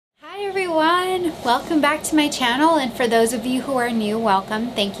everyone! Welcome back to my channel, and for those of you who are new,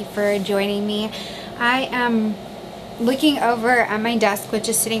 welcome. Thank you for joining me. I am looking over at my desk, which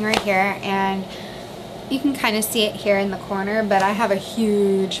is sitting right here, and you can kind of see it here in the corner, but I have a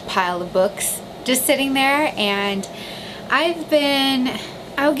huge pile of books just sitting there, and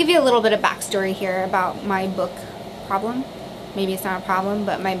I'll give you a little bit of backstory here about my book problem. Maybe it's not a problem,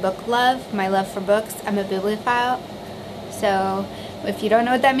 but my book love, my love for books. I'm a bibliophile. So if you don't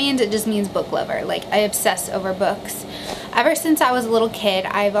know what that means, it just means book lover. Like, I obsess over books. Ever since I was a little kid,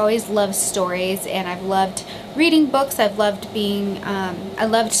 I've always loved stories, and I've loved reading books. I've loved I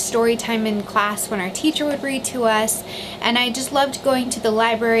loved story time in class when our teacher would read to us, and I just loved going to the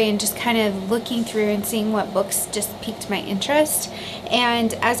library and just kind of looking through and seeing what books just piqued my interest.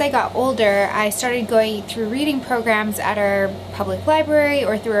 And as I got older, I started going through reading programs at our public library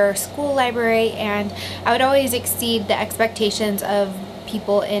or through our school library, and I would always exceed the expectations of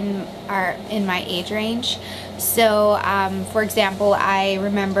people in my age range. So for example, I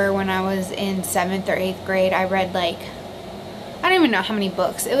remember when I was in 7th or 8th grade, I read like, I don't even know how many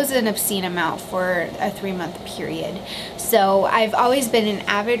books. It was an obscene amount for a 3-month period. So I've always been an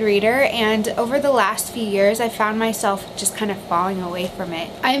avid reader, and over the last few years I found myself just kind of falling away from it.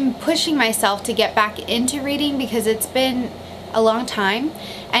 I'm pushing myself to get back into reading because it's been a long time,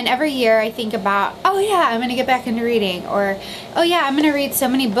 and every year I think about, oh yeah, I'm gonna get back into reading, or oh yeah, I'm gonna read so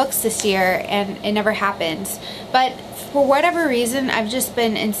many books this year, and it never happens. But for whatever reason, I've just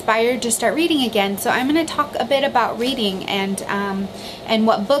been inspired to start reading again. So I'm gonna talk a bit about reading and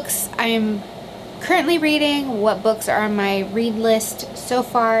what books I'm currently reading, what books are on my read list so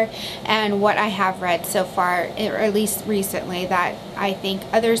far, and what I have read so far, or at least recently, that I think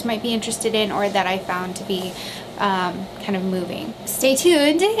others might be interested in, or that I found to be kind of moving. Stay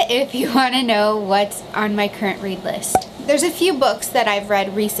tuned if you want to know what's on my current read list. There's a few books that I've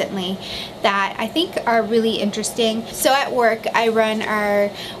read recently that I think are really interesting. So at work, I run our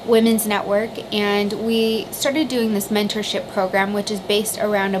women's network, and we started doing this mentorship program, which is based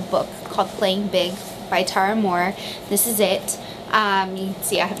around a book called Playing Big by Tara Moore. This is it. You can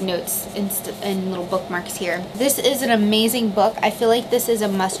see I have notes and little bookmarks here. This is an amazing book. I feel like this is a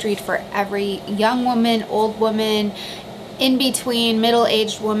must-read for every young woman, old woman, in between,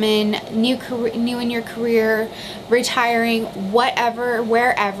 middle-aged woman, new in your career, retiring, whatever,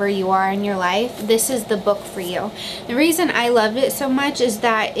 wherever you are in your life. This is the book for you. The reason I love it so much is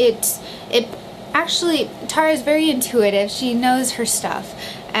that it actually, Tara is very intuitive. She knows her stuff,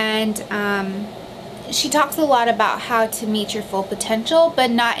 and she talks a lot about how to meet your full potential, but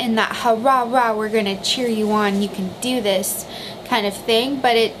not in that hurrah, rah, we're gonna cheer you on, you can do this kind of thing,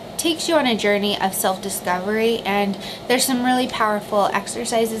 but it takes you on a journey of self-discovery, and there's some really powerful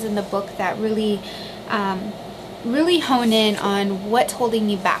exercises in the book that really hone in on what's holding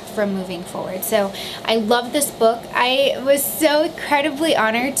you back from moving forward. So I love this book. I was so incredibly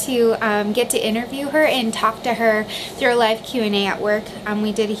honored to get to interview her and talk to her through a live Q&A at work.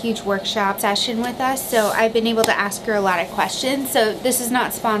 We did a huge workshop session with us, so I've been able to ask her a lot of questions. So this is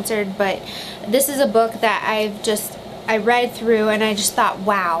not sponsored, but this is a book that I read through, and I just thought,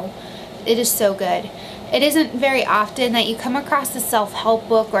 wow, it is so good. It isn't very often that you come across a self-help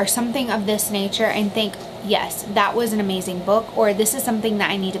book or something of this nature and think, yes, that was an amazing book, or this is something that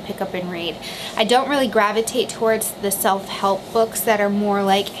I need to pick up and read. I don't really gravitate towards the self-help books that are more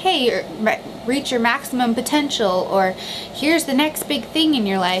like, hey, reach your maximum potential, or here's the next big thing in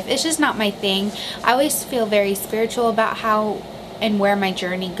your life. It's just not my thing. I always feel very spiritual about how and where my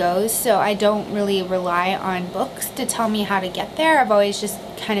journey goes, so I don't really rely on books to tell me how to get there. I've always just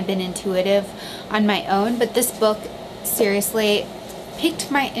kind of been intuitive on my own, but this book seriously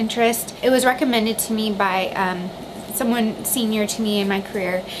piqued my interest. It was recommended to me by someone senior to me in my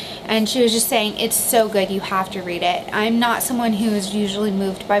career, and she was just saying, it's so good, you have to read it. I'm not someone who is usually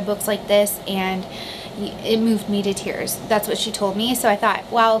moved by books like this, and it moved me to tears. That's what she told me. So I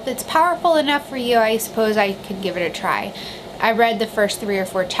thought, well, if it's powerful enough for you, I suppose I could give it a try. I read the first 3 or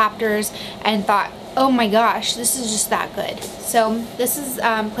 4 chapters and thought, oh my gosh, this is just that good. So this is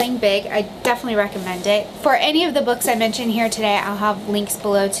Playing Big. I definitely recommend it. For any of the books I mentioned here today, I'll have links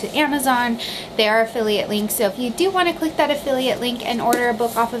below to Amazon. They are affiliate links, so if you do want to click that affiliate link and order a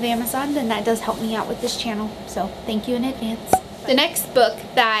book off of Amazon, then that does help me out with this channel. So thank you in advance. The next book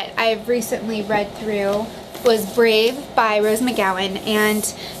that I've recently read through was Brave by Rose McGowan, and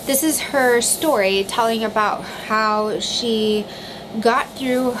this is her story telling about how she got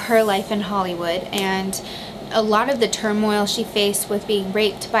through her life in Hollywood and a lot of the turmoil she faced with being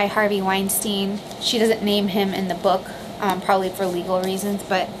raped by Harvey Weinstein. She doesn't name him in the book, probably for legal reasons,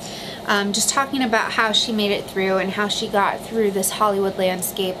 but just talking about how she made it through and how she got through this Hollywood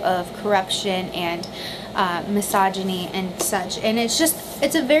landscape of corruption and misogyny and such. And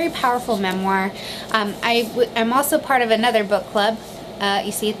it's a very powerful memoir. I'm also part of another book club,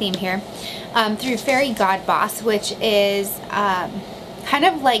 you see a theme here, through Fairy God Boss, which is kind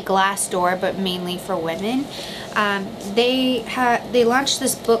of like Glassdoor but mainly for women. They launched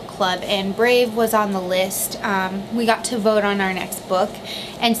this book club and Brave was on the list. We got to vote on our next book,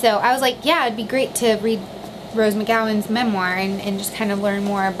 and so I was like, yeah, it'd be great to read Rose McGowan's memoir and just kind of learn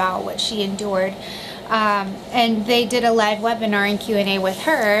more about what she endured. And they did a live webinar and Q&A with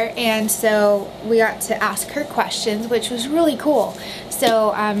her, and so we got to ask her questions, which was really cool.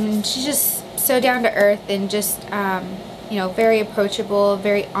 So she's just so down to earth and just you know, very approachable,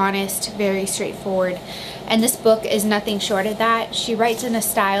 very honest, very straightforward. And this book is nothing short of that. She writes in a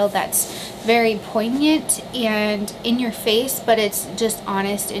style that's very poignant and in your face, but it's just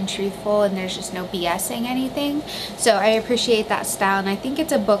honest and truthful, and there's just no BSing anything. So I appreciate that style, and I think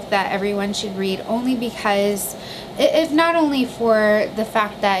it's a book that everyone should read, only because if not only for the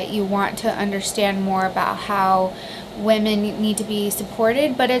fact that you want to understand more about how women need to be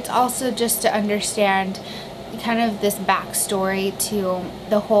supported, but it's also just to understand kind of this backstory to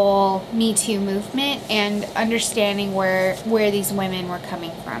the whole Me Too movement and understanding where these women were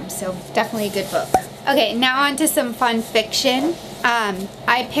coming from. So definitely a good book. Okay, now on to some fun fiction.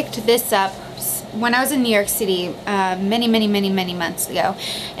 I picked this up when I was in New York City many months ago,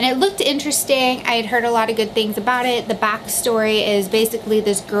 and it looked interesting. I had heard a lot of good things about it. The backstory is basically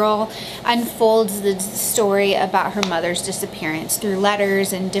this girl unfolds the story about her mother's disappearance through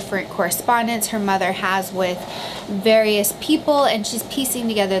letters and different correspondence her mother has with various people, and she's piecing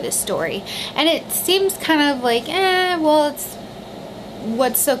together this story. And it seems kind of like, well, it's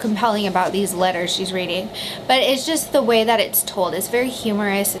what's so compelling about these letters she's reading, but it's just the way that it's told. It's very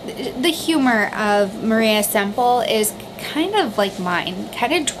humorous. The humor of Maria Semple is kind of like mine,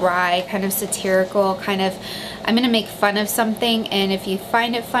 kind of dry, kind of satirical, kind of, I'm gonna make fun of something, and if you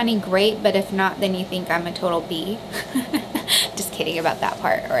find it funny, great, but if not, then you think I'm a total B. Just kidding about that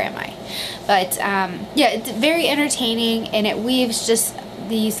part, or am I? But yeah, it's very entertaining, and it weaves just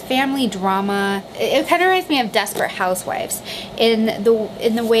these family drama. It kind of reminds me of Desperate Housewives in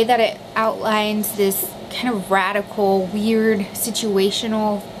the way that it outlines this kind of radical, weird,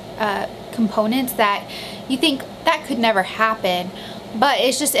 situational components that you think that could never happen, but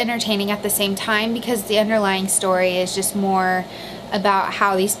it's just entertaining at the same time, because the underlying story is just more about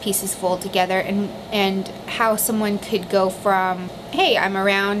how these pieces fold together, and how someone could go from, hey, I'm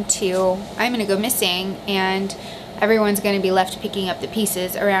around, to I'm gonna go missing, and everyone's going to be left picking up the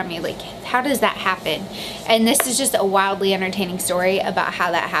pieces around me. Like, how does that happen? And this is just a wildly entertaining story about how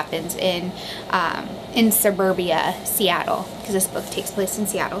that happens in suburbia Seattle, because this book takes place in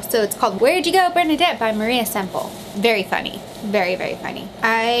Seattle. So it's called Where'd You Go, Bernadette by Maria Semple. Very funny. Very, very funny.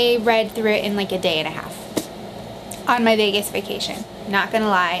 I read through it in like a day and a half on my Vegas vacation. Not gonna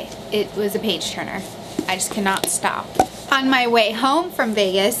lie, it was a page turner. I just cannot stop. On my way home from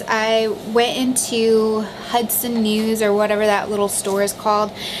Vegas, I went into Hudson News, or whatever that little store is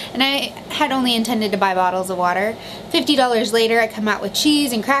called, and I had only intended to buy bottles of water. $50 later, I come out with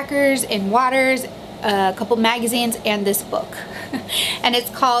cheese and crackers and waters, a couple magazines, and this book. And it's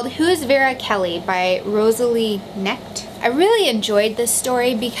called Who is Vera Kelly by Rosalie Knecht. I really enjoyed this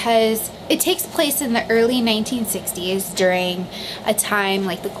story because it takes place in the early 1960s, during a time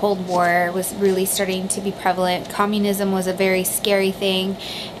like the Cold War was really starting to be prevalent. Communism was a very scary thing,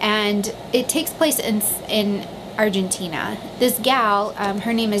 and it takes place in Argentina. This gal,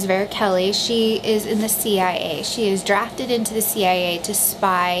 her name is Vera Kelly. She is in the CIA. She is drafted into the CIA to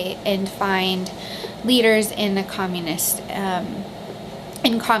spy and find leaders in the communist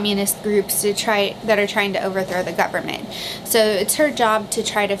groups that are trying to overthrow the government. So it's her job to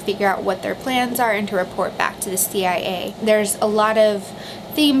try to figure out what their plans are and to report back to the CIA. There's a lot of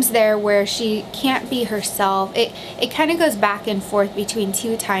themes there where she can't be herself. It kind of goes back and forth between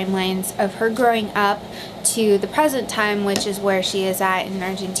two timelines of her growing up to the present time, which is where she is at in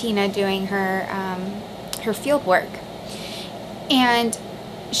Argentina doing her field work. And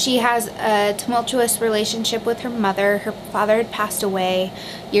she has a tumultuous relationship with her mother. Her father had passed away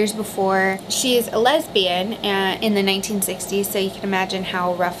years before. She's a lesbian in the 1960s, so you can imagine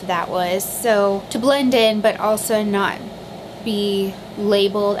how rough that was. So to blend in, but also not be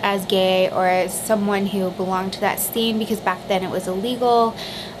labeled as gay or as someone who belonged to that scene, because back then it was illegal.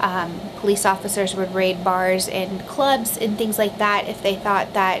 Police officers would raid bars and clubs and things like that if they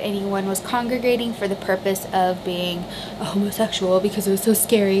thought that anyone was congregating for the purpose of being a homosexual, because it was so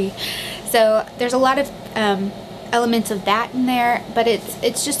scary. So there's a lot of elements of that in there, but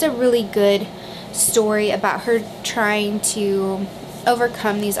it's just a really good story about her trying to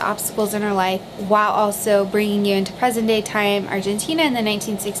overcome these obstacles in her life while also bringing you into present day time Argentina in the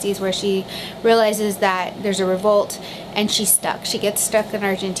 1960s, where she realizes that there's a revolt and she's stuck. She gets stuck in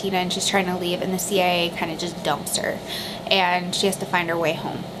Argentina and she's trying to leave, and the CIA kind of just dumps her and she has to find her way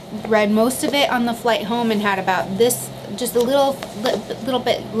home. Read most of it on the flight home and had about this, just a little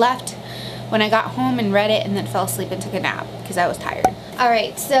bit left when I got home, and read it and then fell asleep and took a nap because I was tired.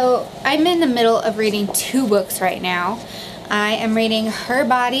 Alright, so I'm in the middle of reading 2 books right now. I am reading Her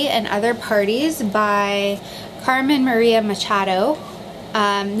Body and Other Parties by Carmen Maria Machado.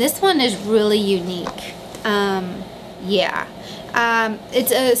 This one is really unique.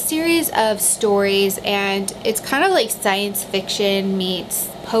 It's a series of stories, and it's kind of like science fiction meets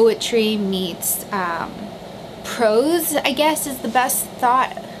poetry meets prose, I guess is the best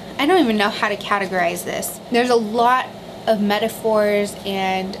thought. I don't even know how to categorize this. There's a lot of metaphors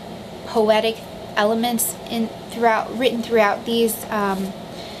and poetic elements written throughout these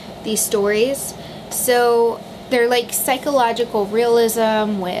stories. So they're like psychological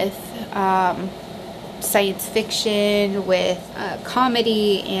realism with science fiction, with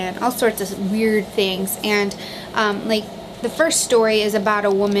comedy, and all sorts of weird things. And like the first story is about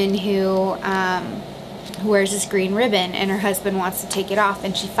a woman who wears this green ribbon, and her husband wants to take it off,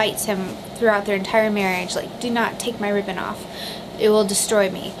 and she fights him throughout their entire marriage, like, do not take my ribbon off, it will destroy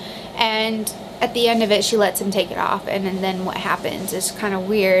me. And at the end of it, she lets him take it off, and then what happens is kind of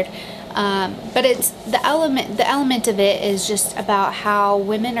weird. But it's the element of it is just about how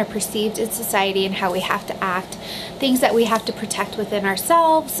women are perceived in society and how we have to act, things that we have to protect within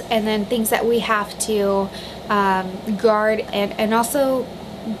ourselves, and then things that we have to guard and also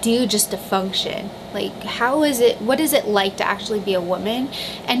do just to function. Like, what is it like to actually be a woman,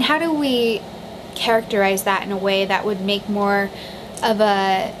 and how do we characterize that in a way that would make more of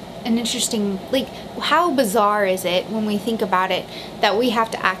an interesting, like, how bizarre is it when we think about it that we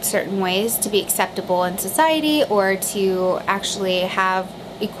have to act certain ways to be acceptable in society, or to actually have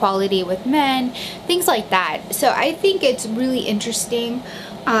equality with men, things like that. So I think it's really interesting.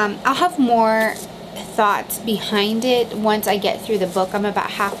 I'll have more thoughts behind it once I get through the book. I'm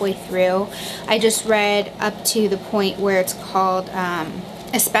about halfway through. I just read up to the point where it's called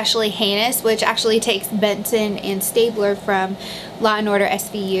Especially Heinous, which actually takes Benson and Stabler from Law and Order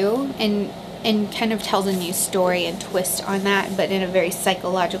SVU and kind of tells a new story and twist on that, but in a very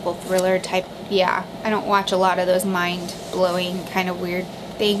psychological thriller type. Yeah, I don't watch a lot of those mind-blowing kind of weird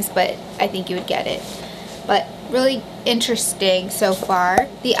things, but I think you would get it. But really interesting so far.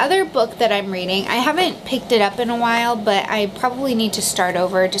 The other book that I'm reading, I haven't picked it up in a while, but I probably need to start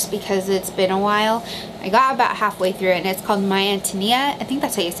over just because it's been a while. I got about halfway through it, and it's called My Antonia. I think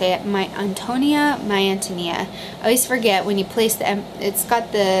that's how you say it. My Antonia, My Antonia. I always forget when you place the M. It's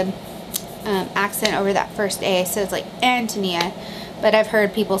got the accent over that first A, so it's like Antonia. But I've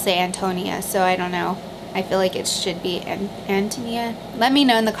heard people say Antonia, so I don't know. I feel like it should be Antonia. Let me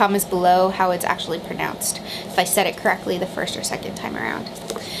know in the comments below how it's actually pronounced, if I said it correctly the first or second time around.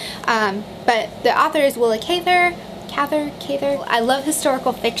 But the author is Willa Cather. I love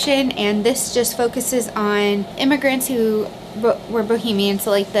historical fiction, and this just focuses on immigrants who were Bohemian,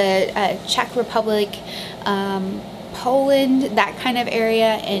 so like the Czech Republic, Poland, that kind of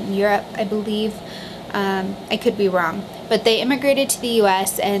area in Europe, I believe. I could be wrong. But they immigrated to the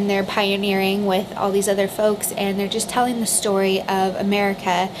US, and they're pioneering with all these other folks, and they're just telling the story of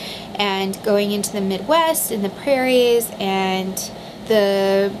America and going into the Midwest and the prairies and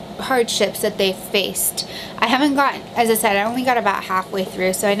the hardships that they faced. I haven't gotten, as I said, I only got about halfway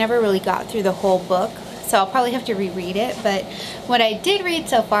through, so I never really got through the whole book. So I'll probably have to reread it, but what I did read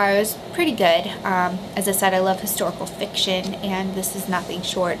so far was pretty good. As I said, I love historical fiction, and this is nothing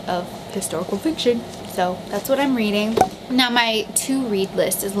short of historical fiction. So that's what I'm reading. Now my to-read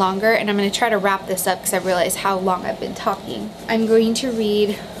list is longer, and I'm going to try to wrap this up because I realize how long I've been talking. I'm going to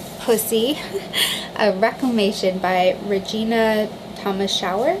read Pussy, a Reclamation by Regina Thomas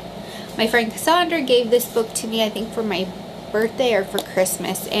Schauer. My friend Cassandra gave this book to me, I think for my birthday or for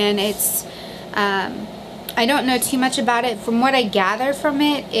Christmas, and it's I don't know too much about it. From what I gather from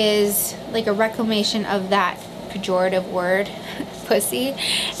it is like a reclamation of that pejorative word, pussy,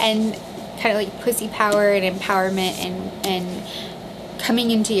 and kind of like pussy power and empowerment and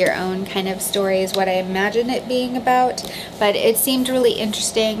coming into your own kind of story is what I imagine it being about. But it seemed really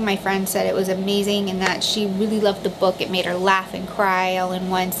interesting. My friend said it was amazing and that she really loved the book. It made her laugh and cry all in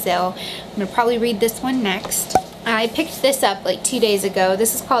one, so I'm gonna probably read this one next. I picked this up like 2 days ago.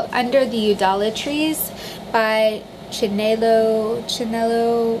 This is called Under the Udala Trees by Chinelo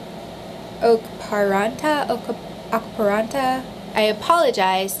Okparanta. Akparanta. I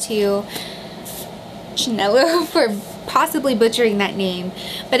apologize to Chinelo for possibly butchering that name,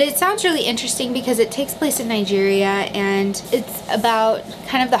 but it sounds really interesting because it takes place in Nigeria, and it's about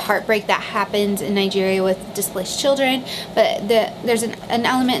kind of the heartbreak that happens in Nigeria with displaced children. But there's an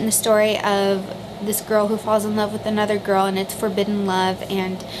element in the story of this girl who falls in love with another girl, and it's forbidden love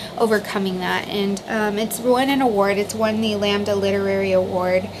and overcoming that. And it's won an award. It's won the Lambda Literary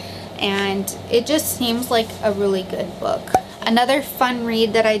Award, and it just seems like a really good book. Another fun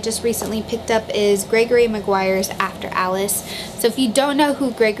read that I just recently picked up is Gregory Maguire's After Alice. So if you don't know who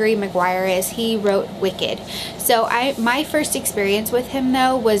Gregory Maguire is, he wrote Wicked. So my first experience with him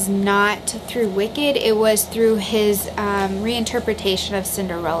though was not through Wicked, it was through his reinterpretation of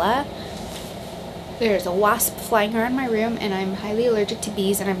Cinderella. There's a wasp flying around my room, and I'm highly allergic to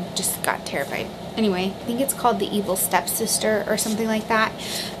bees, and I'm just got terrified. Anyway, I think it's called The Evil Stepsister or something like that.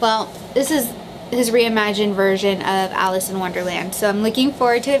 Well, this is his reimagined version of Alice in Wonderland, so I'm looking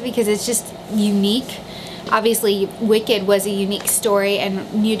forward to it because it's just unique. Obviously, Wicked was a unique story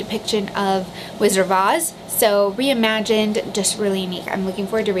and new depiction of Wizard of Oz, so reimagined, just really unique. I'm looking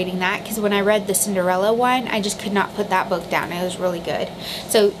forward to reading that because when I read the Cinderella one, I just could not put that book down. It was really good.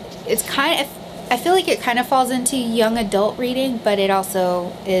 So it's kind of, I feel like it kind of falls into young adult reading, but it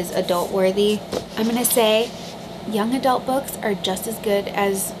also is adult worthy. I'm gonna say young adult books are just as good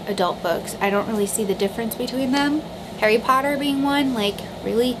as adult books. I don't really see the difference between them. Harry Potter being one, like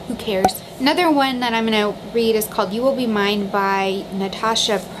really, who cares? Another one that I'm gonna read is called You Will Be Mine by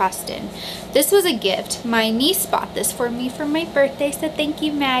Natasha Preston. This was a gift. My niece bought this for me for my birthday, so thank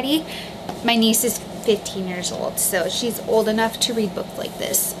you, Maddie. My niece is 15 years old, so she's old enough to read books like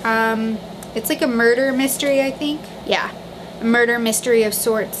this. It's like a murder mystery, I think. Yeah. Murder mystery of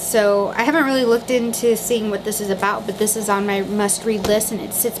sorts, so I haven't really looked into seeing what this is about, but this is on my must-read list, and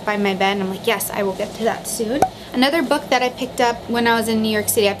it sits by my bed, and I'm like, yes, I will get to that soon. Another book that I picked up when I was in New York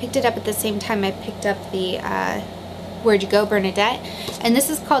City, I picked it up at the same time I picked up the Where'd You Go, Bernadette, and this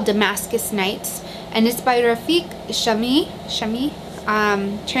is called Damascus Nights, and it's by Rafiq Shami,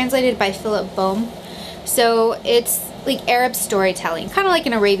 translated by Philip Bohm. So it's like Arab storytelling, kind of like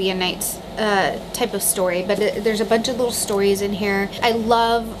an Arabian Nights type of story, but there's a bunch of little stories in here. I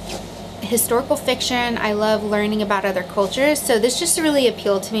love historical fiction. I love learning about other cultures, so this just really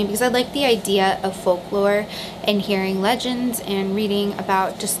appealed to me because I like the idea of folklore and hearing legends and reading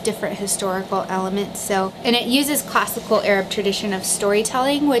about just different historical elements. So, and it uses classical Arab tradition of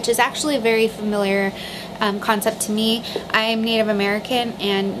storytelling, which is actually a very familiar concept to me. I'm Native American,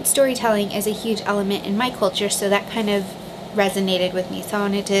 and storytelling is a huge element in my culture, so that kind of resonated with me. So I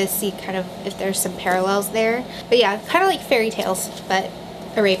wanted to see kind of if there's some parallels there. But yeah, kind of like fairy tales, but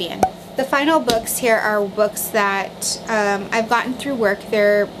Arabian. The final books here are books that I've gotten through work.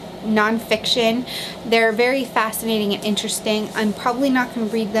 They're nonfiction. They're very fascinating and interesting. I'm probably not going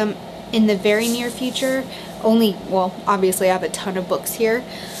to read them in the very near future. Well, obviously I have a ton of books here.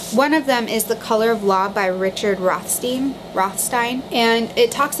 One of them is The Color of Law by Richard Rothstein, and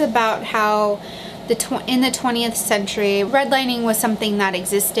it talks about how in the 20th century, redlining was something that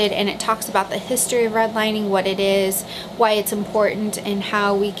existed, and it talks about the history of redlining, what it is, why it's important, and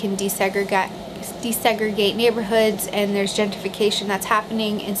how we can desegregate neighborhoods, and there's gentrification that's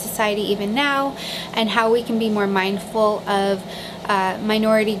happening in society even now, and how we can be more mindful of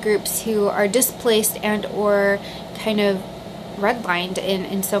minority groups who are displaced and or kind of redlined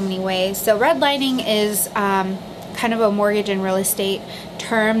in so many ways. So redlining is kind of a mortgage and real estate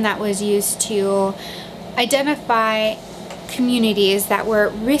term that was used to identify communities that were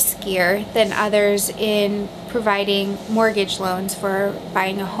riskier than others in providing mortgage loans for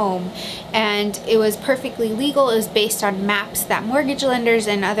buying a home, and it was perfectly legal. It was based on maps that mortgage lenders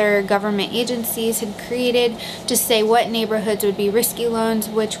and other government agencies had created to say what neighborhoods would be risky loans,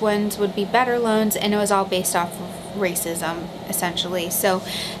 which ones would be better loans, and it was all based off of racism essentially. So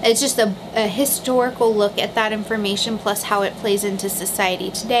it's just a historical look at that information, plus how it plays into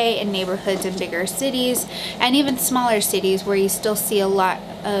society today in neighborhoods in bigger cities and even smaller cities where you still see a lot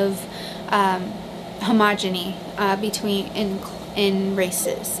of homogeny in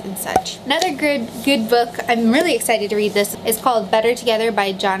races and such. Another good book, I'm really excited to read this, is called Better Together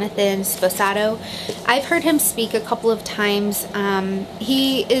by Jonathan Sposato. I've heard him speak a couple of times.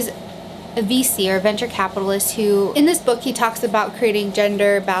 He is a VC or venture capitalist who, in this book, he talks about creating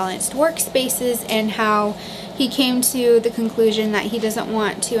gender balanced workspaces and how he came to the conclusion that he doesn't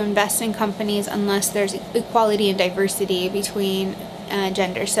want to invest in companies unless there's equality and diversity between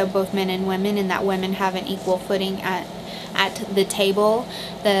genders, so both men and women, and that women have an equal footing at the table,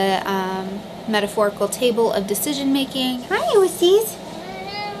 the metaphorical table of decision making. Hi, Ussies.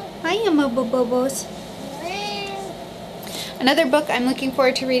 Hi, Bobos. Another book I'm looking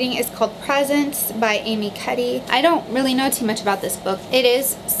forward to reading is called Presence by Amy Cuddy. I don't really know too much about this book. It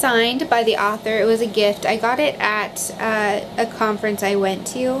is signed by the author. It was a gift. I got it at a conference I went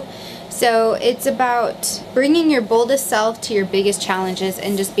to. So it's about bringing your boldest self to your biggest challenges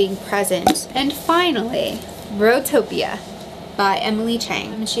and just being present. And finally, Brotopia by Emily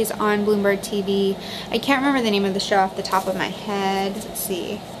Chang. She's on Bloomberg TV. I can't remember the name of the show off the top of my head. Let's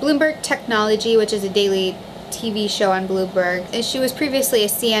see. Bloomberg Technology, which is a daily TV show on Bloomberg. She was previously a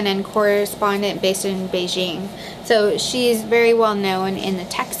CNN correspondent based in Beijing. So she's very well known in the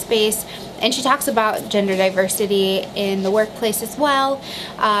tech space, and she talks about gender diversity in the workplace as well.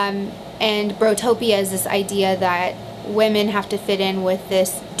 And Brotopia is this idea that women have to fit in with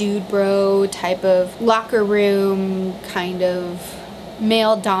this dude bro type of locker room, kind of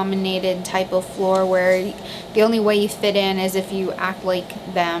male dominated type of floor where the only way you fit in is if you act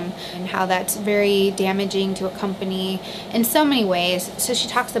like them, and how that's very damaging to a company in so many ways. So she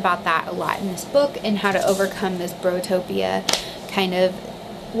talks about that a lot in this book, and how to overcome this Brotopia kind of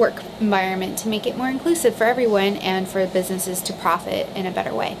work environment to make it more inclusive for everyone and for businesses to profit in a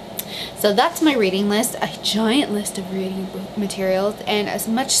better way. So that's my reading list, a giant list of reading book materials and a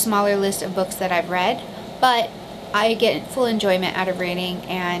much smaller list of books that I've read, but I get full enjoyment out of reading,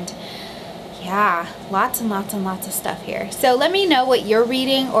 and yeah, lots and lots and lots of stuff here. So let me know what you're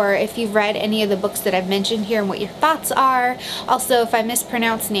reading, or if you've read any of the books that I've mentioned here and what your thoughts are. Also, if I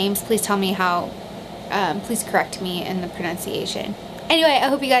mispronounce names, please tell me how, please correct me in the pronunciation. Anyway, I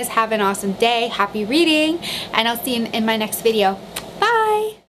hope you guys have an awesome day. Happy reading, and I'll see you in my next video.